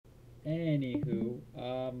Anywho,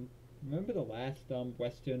 remember the last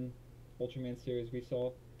Western Ultraman series we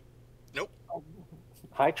saw? Nope.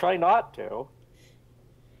 I try not to.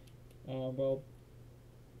 Well,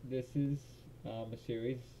 this is a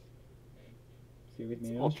series made in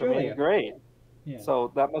Ultraman Australia. great. Yeah,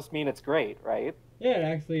 So that must mean it's great, right? yeah, it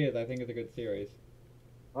actually is. I think it's a good series.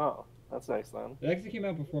 Oh, that's nice then. It actually came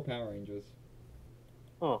out before Power Rangers.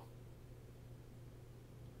 Oh.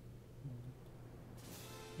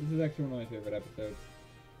 This is actually one of my favorite episodes.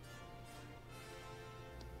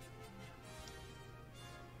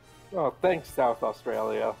 Oh, thanks, South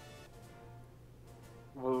Australia.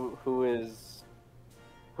 Who is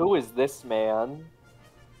this man?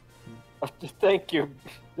 Thank you,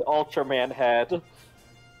 Ultraman head.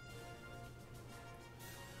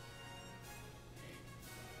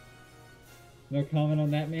 No comment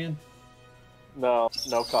on that, man? No,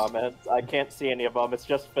 no comments. I can't see any of them. It's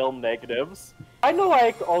just film negatives. I know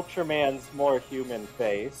like Ultraman's more human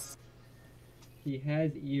face. He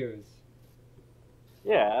has ears.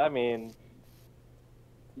 Yeah, I mean,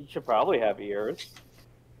 you should probably have ears.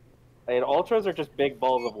 I mean, Ultras are just big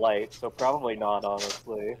balls of light, so probably not,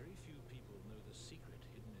 honestly. Very few people know the secret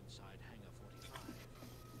hidden inside Hangar 45.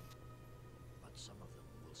 But some of them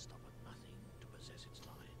will stop at nothing to possess its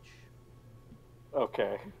knowledge.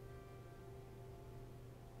 Okay.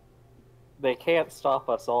 They can't stop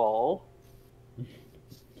us all.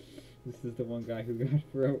 This is the one guy who got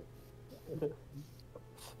throat.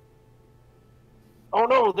 Oh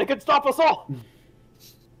no, they can stop us all!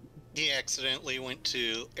 He accidentally went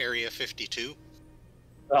to Area 52.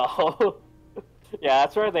 Oh. Yeah,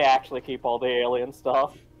 that's where they actually keep all the alien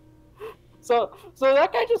stuff. So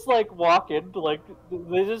that guy just like walk into like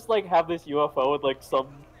they just like have this UFO with like some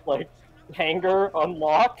like hangar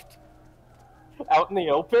unlocked out in the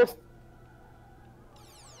open.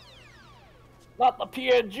 Not the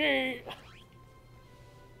PNG.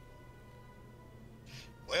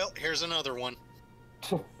 Well, here's another one.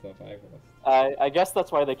 Survivalist. I guess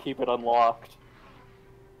that's why they keep it unlocked.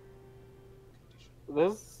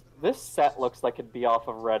 This set looks like it'd be off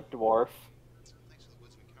of Red Dwarf. Thanks for the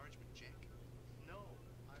words of encouragement, Jack. No,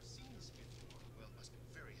 I've seen this before. Well, it must be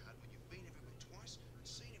very hard when you've been everywhere twice and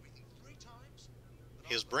seen everything 3 times.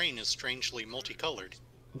 His brain is strangely multicolored.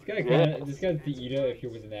 This guy kinda, this guy's the Ida if he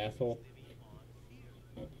was an asshole.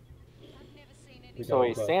 So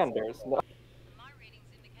he's Sanders. No.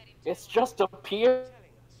 It's just a PNG.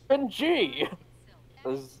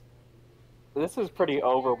 This is pretty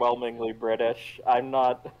overwhelmingly British. I don't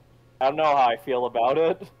know how I feel about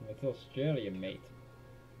it. It's Australian, mate.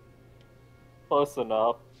 Close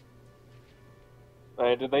enough.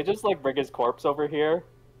 Did they just like bring his corpse over here?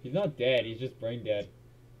 He's not dead, he's just brain dead.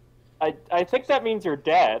 I think that means you're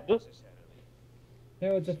dead.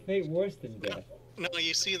 No, it's a fate worse than death. No,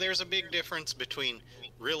 you see, there's a big difference between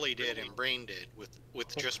really dead and brain dead.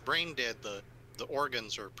 With just brain dead, the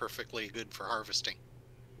organs are perfectly good for harvesting.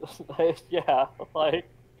 Yeah, like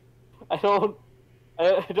I don't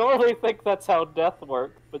really think that's how death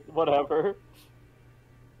works, but whatever.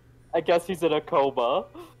 I guess he's in a coma.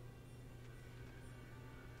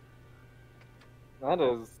 That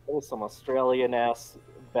is some Australian ass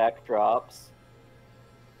backdrops.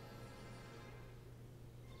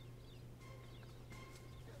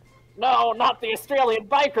 No, not the Australian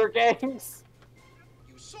biker gangs!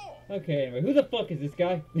 You saw Okay, anyway, who the fuck is this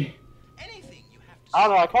guy? anything you have to I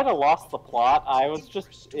don't know, I kind of lost the plot. I was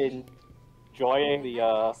just enjoying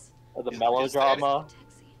the melodrama.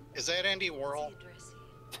 Is that Andy Warhol?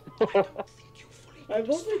 I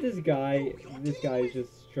love that this guy is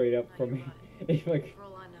just straight up from a like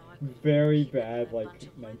very bad like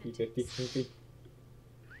 1950s movie.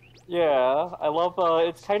 Yeah, I love,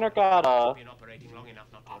 it's kind of got,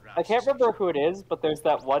 I can't remember who it is, but there's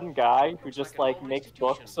that one guy who just, like, makes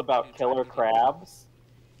books about killer crabs.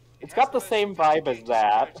 It's got the same vibe as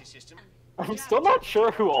that. I'm still not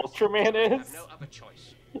sure who Ultraman is.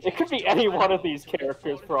 It could be any one of these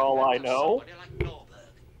characters for all I know.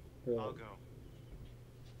 Really.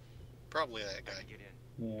 Probably that guy.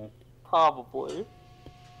 Yeah. Probably.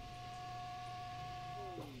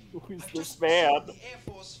 Who's this man?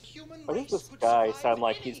 Why does this guy sound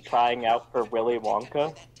like he's trying out for Willy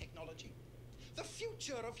Wonka?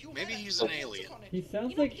 Maybe he's an alien. He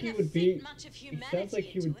sounds like he would be. He sounds like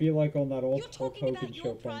he would be like on that old Hulk Hogan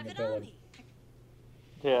show playing the villain.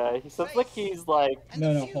 Yeah, he sounds like he's like.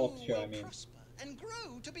 No, Hulk show. I mean.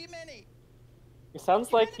 He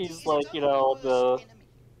sounds like he's like, you know, the.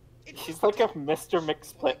 He's like if Mr.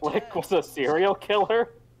 McSplitlick was a serial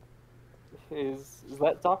killer. Is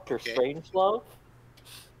that Dr. Strangelove?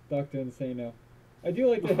 Dr. Insano. I do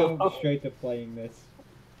like to how straight to playing this.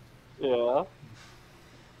 Yeah.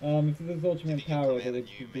 If this is Ultraman power, they would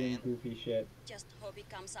keep doing goofy shit. Just hope he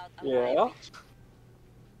comes out Yeah. alive.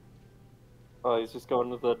 Oh, he's just going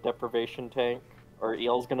to the deprivation tank. Or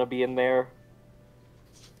Eel's gonna be in there.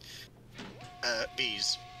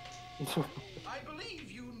 Bees. I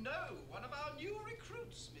believe you know one of our new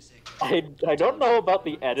recruits, Miss Echo. I don't know about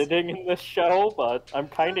the editing in this show, but I'm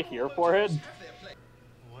kind of here for it.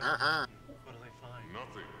 Uh-huh. What do they find?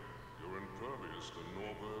 Nothing. You're impervious to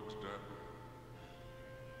Norberg's dagger.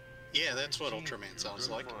 Yeah, that's what Ultraman sounds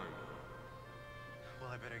like.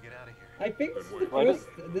 Well, I better get out of here. I think this is the Why first.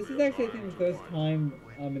 This is actually, I think, the first time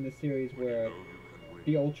in the series where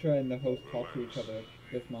the Ultra and the host talk to each other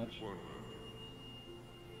this much.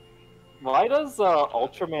 Why does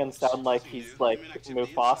Ultraman sound like he's like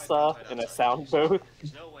Mufasa in a sound booth?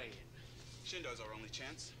 No way. Shindo's our only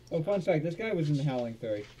chance. Oh, fun fact, this guy was in the Howling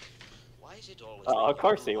 3. Why is it always Of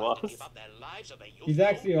course he was. He's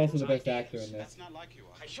actually also the best actor in this. That's not like you.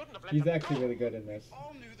 I shouldn't have let He's them actually go. really good in this.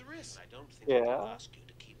 All knew the risk. I don't think Yeah. I can ask you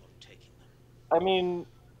to keep on taking them. I mean,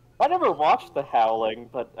 I never watched The Howling,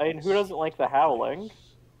 but I mean, who doesn't like The Howling?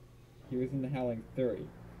 He was in the Howling 3.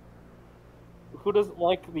 Who doesn't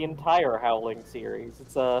like the entire Howling series?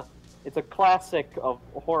 It's a classic of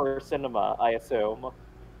horror cinema, I assume.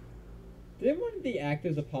 Didn't one of the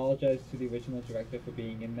actors apologize to the original director for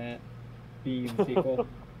being in the sequel?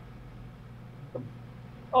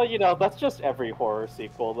 Oh, you know, that's just every horror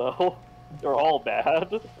sequel, though. They're all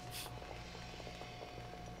bad.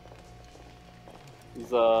 He's,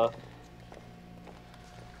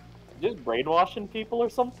 just brainwashing people or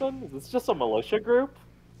something? Is this just a militia group?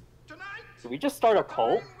 Did we just start a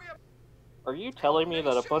cult? Are you telling me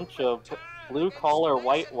that a bunch of blue-collar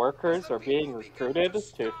white workers are being recruited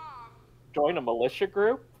to join a militia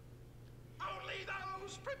group?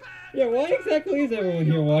 Yeah, why exactly is everyone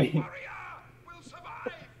here white?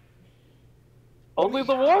 Only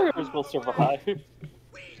the warriors will survive.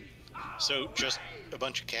 So, just a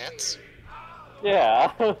bunch of cats?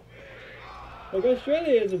 Yeah. Like,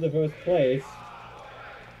 Australia is in the first place.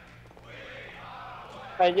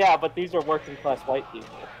 Yeah, but these are working-class white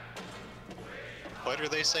people. What are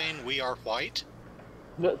they saying? We are white?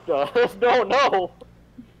 No, no!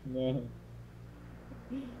 No.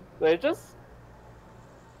 They just...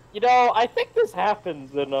 You know, I think this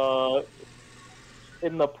happens in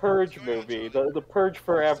the Purge movie, the Purge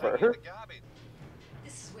Forever.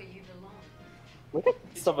 This is where you belong. Look at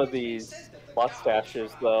some of these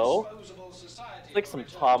mustaches, though. It's like some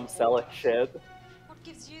Tom Selleck shit. What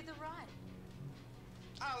gives you the right?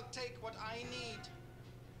 I'll take what I need.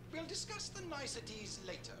 We'll discuss the niceties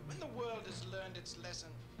later, when the world has learned its lesson.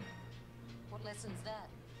 What lesson's that?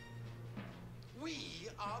 We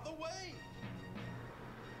are the way.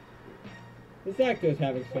 This actor is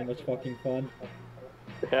having so much fucking fun.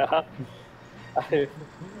 Yeah. Like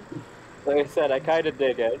I said, I kinda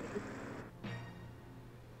dig it.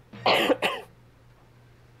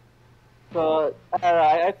 But,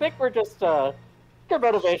 I think we're just, our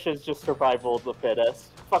motivation is just survival of the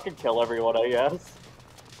fittest. Fucking kill everyone, I guess.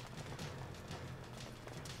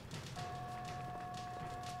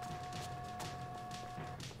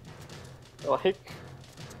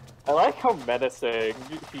 I like how menacing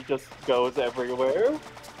he just goes everywhere.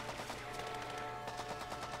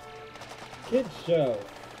 Kid show.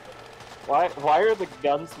 Why are the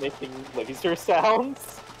guns making laser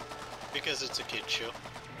sounds? Because it's a kid show.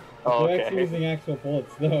 Oh, They're actually okay. using actual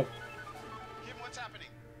bullets, though. Kim, what's happening?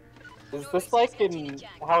 Is this like in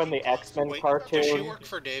how in the X-Men Wait, cartoon? does she work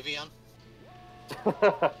for Davion?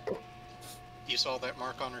 You saw that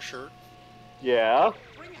mark on her shirt? Yeah.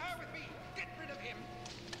 Bring her with me. Get rid of him.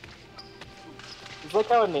 It's like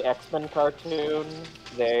how in the X-Men cartoon,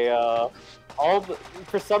 they,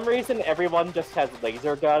 for some reason, everyone just has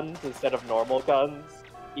laser guns instead of normal guns.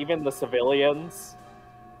 Even the civilians.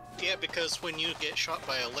 Yeah, because when you get shot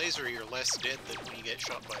by a laser, you're less dead than when you get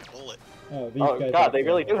shot by a bullet. Oh, these Oh guys god, are they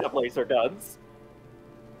really cool. do have laser guns.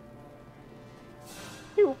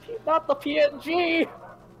 Pew, pew, not the PNG!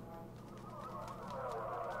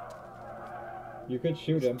 You could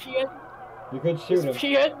shoot him. PN You could shoot him.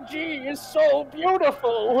 PNG is so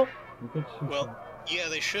beautiful! You could shoot him. Well, yeah,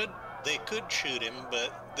 they could shoot him,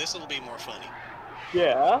 but this'll be more funny.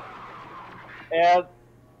 Yeah. And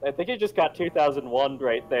I think he just got 2001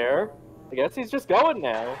 right there. I guess he's just going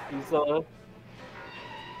now.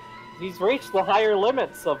 He's reached the higher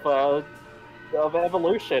limits of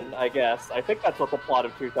evolution, I guess. I think that's what the plot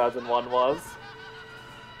of 2001 was.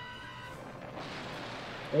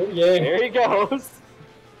 Oh yeah. There he goes.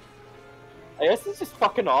 I guess he's just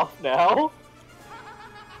fucking off now.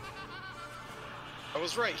 I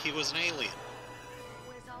was right, he was an alien.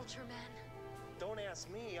 Where's Ultraman. Don't ask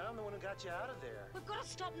me. I'm the one who got you out of there. We've got to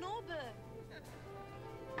stop Norberg.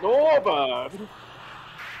 Norbert!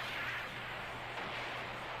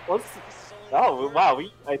 What's... Oh, wow,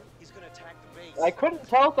 He's gonna attack the base. I couldn't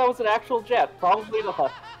tell if that was an actual jet. Probably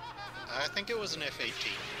not. I think it was an F-18,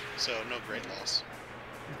 so no great loss.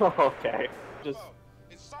 Okay. Just...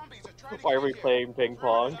 Why are we playing ping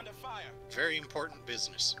pong? Very important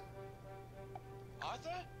business. Arthur?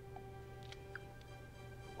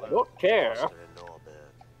 I don't care.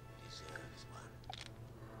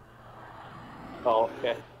 Oh,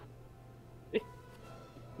 okay.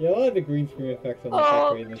 Yeah, a lot of the green screen effects on the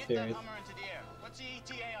great in this series. What's the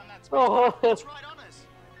ETA on that space? Oh, It's right on us.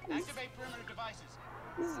 Activate perimeter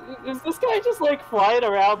devices. is this guy just like flying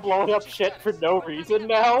around blowing up shit for no reason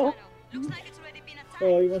now? Looks like it's already been attacked.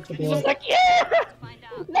 Oh, he wants to He's blow just up. like, yeah!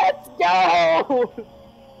 Let's go!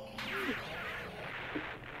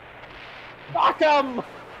 Knock him!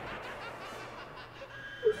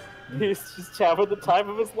 He's just having the time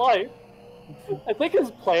of his life. I think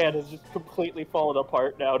his plan has just completely fallen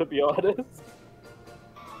apart now, to be honest.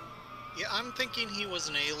 Yeah, I'm thinking he was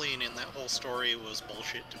an alien and that whole story was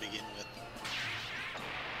bullshit to begin with.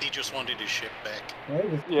 He just wanted his ship back. Right,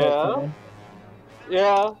 this Yeah. person.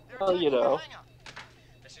 Yeah, well, you know.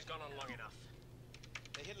 This has gone on long enough.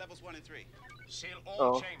 They hit levels 1 and 3. Seal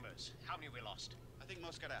all Oh. chambers. How many we lost? I think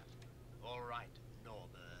most got out. All right,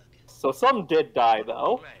 Norberg. So some did die,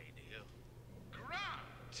 though. Play, do you?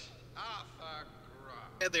 Grant! Arthur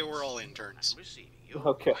Grant. Yeah, they were all interns. I'm receiving you.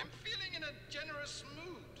 Okay. I'm feeling in a generous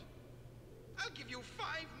mood. I'll give you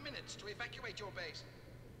 5 minutes to evacuate your base.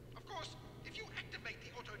 Of course, if you activate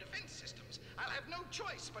the auto-defense systems, I'll have no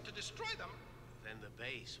choice but to destroy them. Then the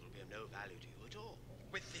base will be of no value to you at all.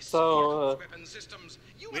 With this So, weapon systems,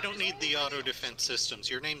 you We don't need the auto-defense systems.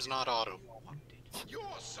 Your name's not Otto. Your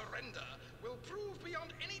surrender will prove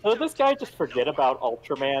beyond any So did this guy just doubt forget no about one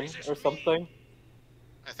Ultraman can resist or me. something?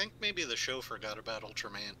 I think maybe the show forgot about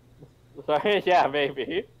Ultraman. Sorry, yeah,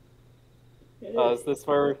 maybe. Is this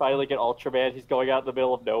where we finally get Ultraman? He's going out in the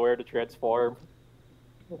middle of nowhere to transform.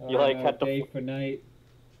 He like had to Day for night.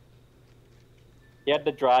 he had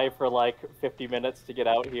to drive for like 50 minutes to get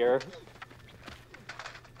out here.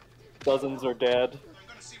 Dozens are dead. I'm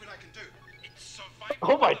gonna see what I can do. It's survival.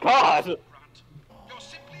 Oh my god! Grant. You're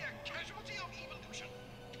simply a casualty of evolution.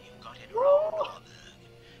 You got it wrong,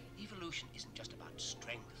 Norberg. Evolution isn't just about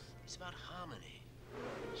strength. It's about harmony.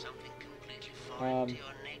 Something completely foreign to your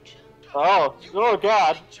nature. Oh, oh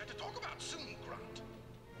god. Nature to talk about soon, Grant.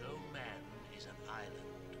 No man is an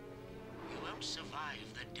island. You won't survive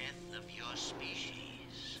the death of your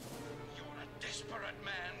species. You're a desperate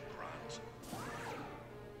man, Grant.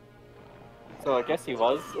 So I guess he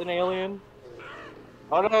was an alien?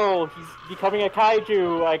 Oh no, he's becoming a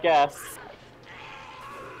kaiju, I guess.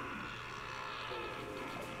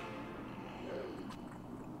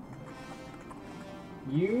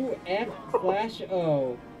 You F slash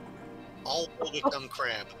O. All will become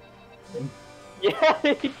crab. Yeah,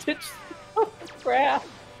 he did crap.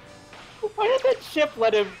 Why did that ship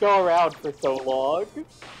let him go around for so long?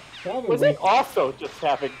 Probably Was it also just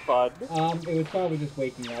having fun? It was probably just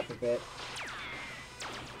waking up a bit.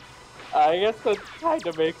 I guess that kind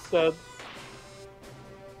of makes sense.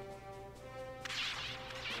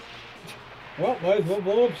 Well, might as well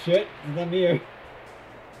blow up shit, 'cause I'm here.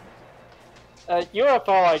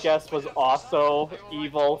 UFO, I guess, was also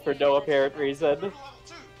evil for no apparent reason.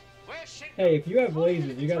 Hey, if you have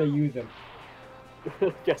lasers, you gotta use them.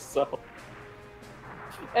 Guess so.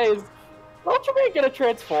 Hey, is Ultraman gonna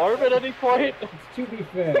transform at any point? To be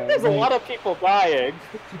fair, There's a lot of people dying.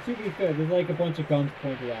 To be fair, there's like a bunch of guns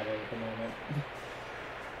pointed at it at the moment.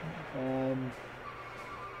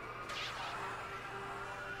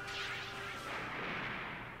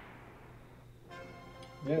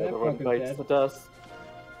 Yeah, that Everyone fucker's bites dead. the dust.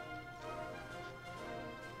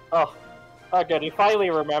 Oh, good, he finally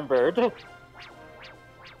remembered.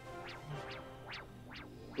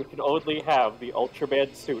 We can only have the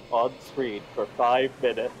Ultraman suit on screen for 5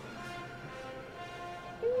 minutes.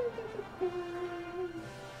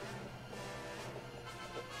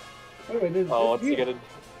 Anyway, this, Oh, this, what's he gonna...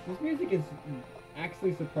 this music is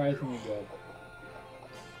actually surprisingly good.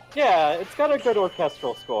 Yeah, it's got a good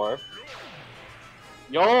orchestral score.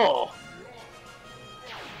 Yo!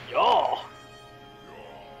 Yo!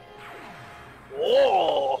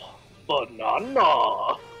 Oh!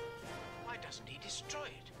 Banana! Why doesn't he destroy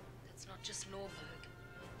it? That's not just Norberg.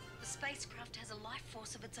 The spacecraft has a life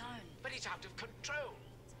force of its own. But it's out of control.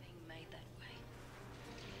 It's being made that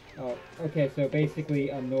way. Oh, okay, so basically,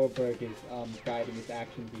 Norberg is, guiding his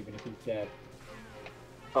actions even if he's dead.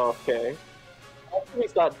 Okay. I assume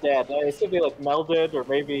he's not dead. I assume he like melded, or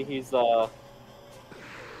maybe he's I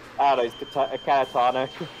don't know, he's catatonic.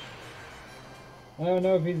 I don't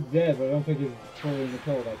know if he's dead, but I don't think he's fully in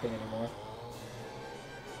control of that thing anymore.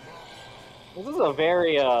 This is a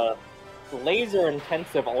very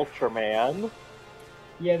laser-intensive Ultraman.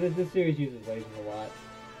 Yeah, this series uses lasers a lot.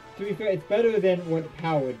 To be fair, it's better than what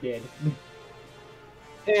Power did.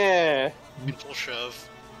 Yeah. Full shove.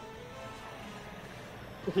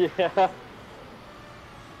 Yeah.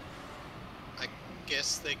 I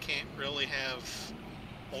guess they can't really have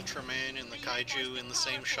Ultraman and the Kaiju in the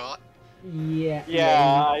same shot. Yeah.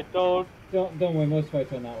 Yeah, I don't... Don't worry, most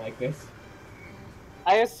fights are not like this.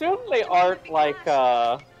 I assume they aren't like,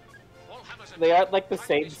 they aren't like the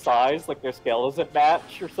same size, like their scale doesn't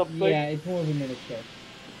match or something. Yeah, it's more of a miniature.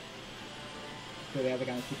 So they have to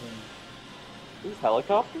kind of keep them... These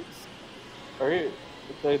helicopters? Are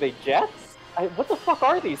they jets? What the fuck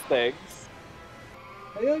are these things?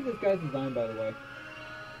 I feel like this guy's design, by the way.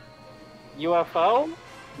 UFO?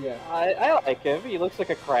 Yeah. I like him. He looks like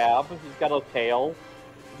a crab. He's got a tail.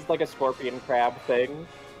 He's like a scorpion crab thing.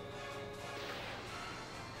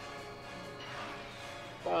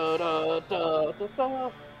 He's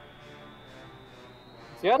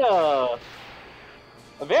got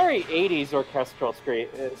a very 80s orchestral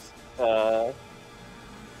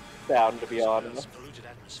sound, to be honest. In this polluted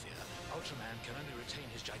atmosphere, Ultraman can only retain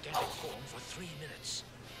his gigantic form for 3 minutes.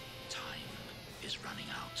 Time is running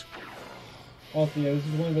out. Also, yeah, this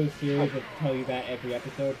is one of those series that tell you that every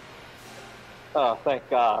episode. Oh, thank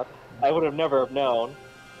God. I would have never have known.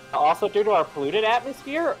 Also, due to our polluted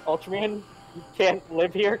atmosphere, Ultraman can't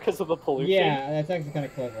live here because of the pollution. Yeah, that's actually kind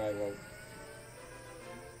of clever, I wrote.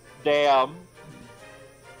 Damn.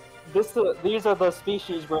 These are the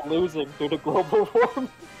species we're losing due to global warming.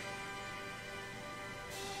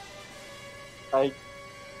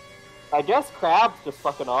 I guess Crab's just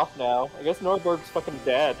fucking off now. I guess Norberg's fucking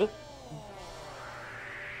dead.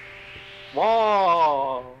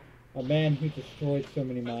 Whoa! A man who destroyed so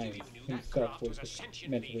many minds himself was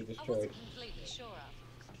mentally destroyed.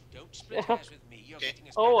 Don't split hairs with me. You're getting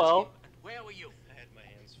us Oh well. Where were you? I had my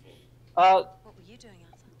hands full. What were you doing,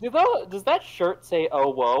 Arthur? Does that shirt say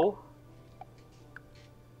 "Oh whoa"?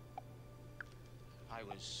 I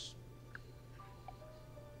was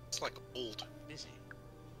It's like old. busy.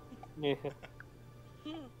 Yeah.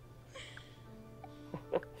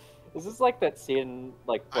 Is this like that scene,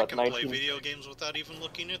 like, I what, can play video games without even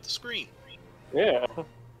looking at the screen. Yeah.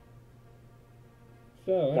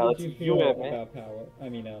 So, No, how it's did you feel UMA. about Power? I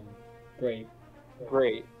mean, great.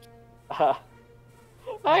 Great. I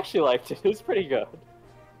actually liked it. It was pretty good.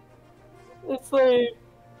 It's like...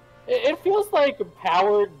 It feels like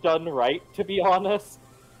Power done right, to be honest.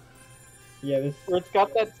 Yeah, this... Where it's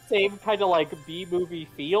got that same kind of, like, B-movie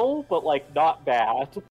feel, but, like, not bad.